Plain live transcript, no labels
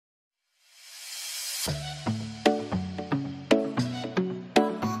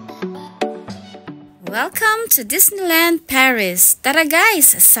Welcome to Disneyland Paris. Tara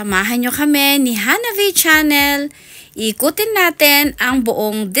guys, samahan nyo kami ni Hanavi Channel. Ikutin natin ang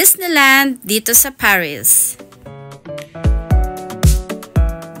buong Disneyland dito sa Paris.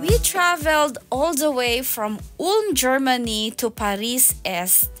 We traveled all the way from Ulm, Germany to Paris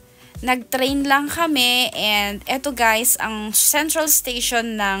Est. Nag-train lang kami and eto guys ang central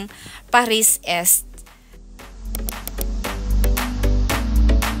station ng Paris Est.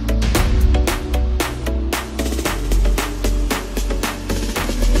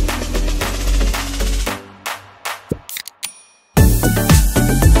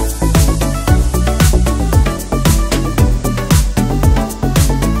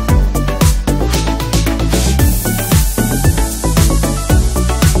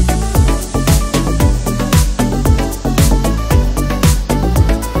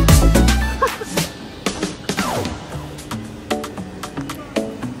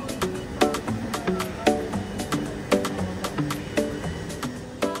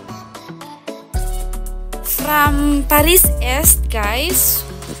 From Paris Est, guys,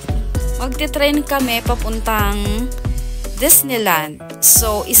 magte-train kami papuntang Disneyland.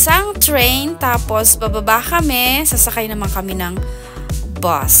 So, isang train, tapos bababa kami, sasakay naman kami ng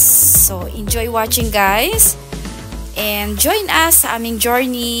bus. So, enjoy watching, guys. And join us sa aming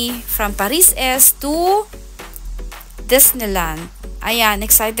journey from Paris Est to Disneyland. Ayan,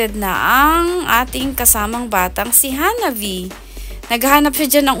 excited na ang ating kasamang batang si Hanavi. Naghahanap siya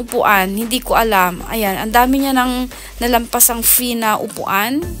dyan ng upuan. Hindi ko alam. Ayan, ang dami niya ng nalampasang free na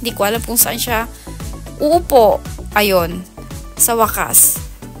upuan. Hindi ko alam kung saan siya uupo. Ayun, sa wakas.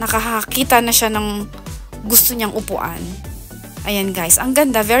 Nakakakita na siya ng gusto niyang upuan. Ayan guys, ang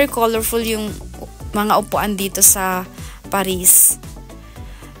ganda. Very colorful yung mga upuan dito sa Paris.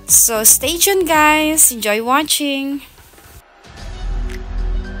 So, stay tuned guys. Enjoy watching.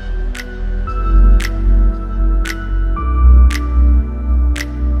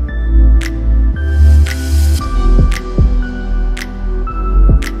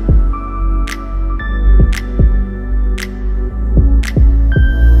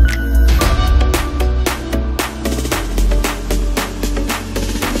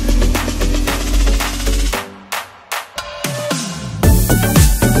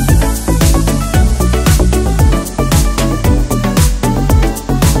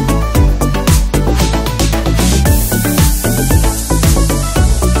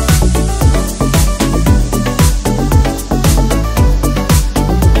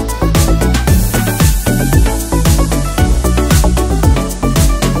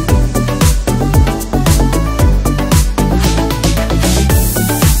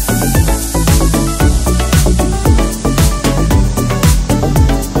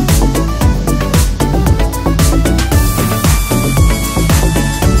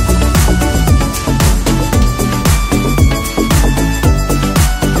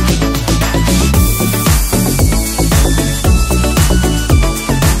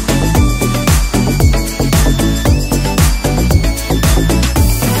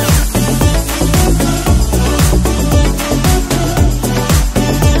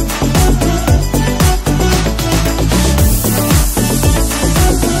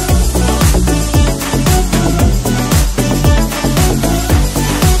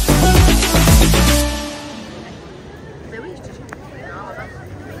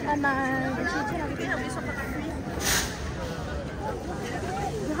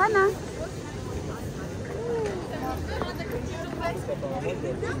 Hana.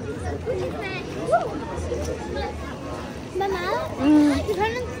 Mama, wir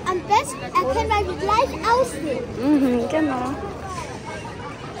können uns am besten erkennen, weil wir gleich aussehen. Genau.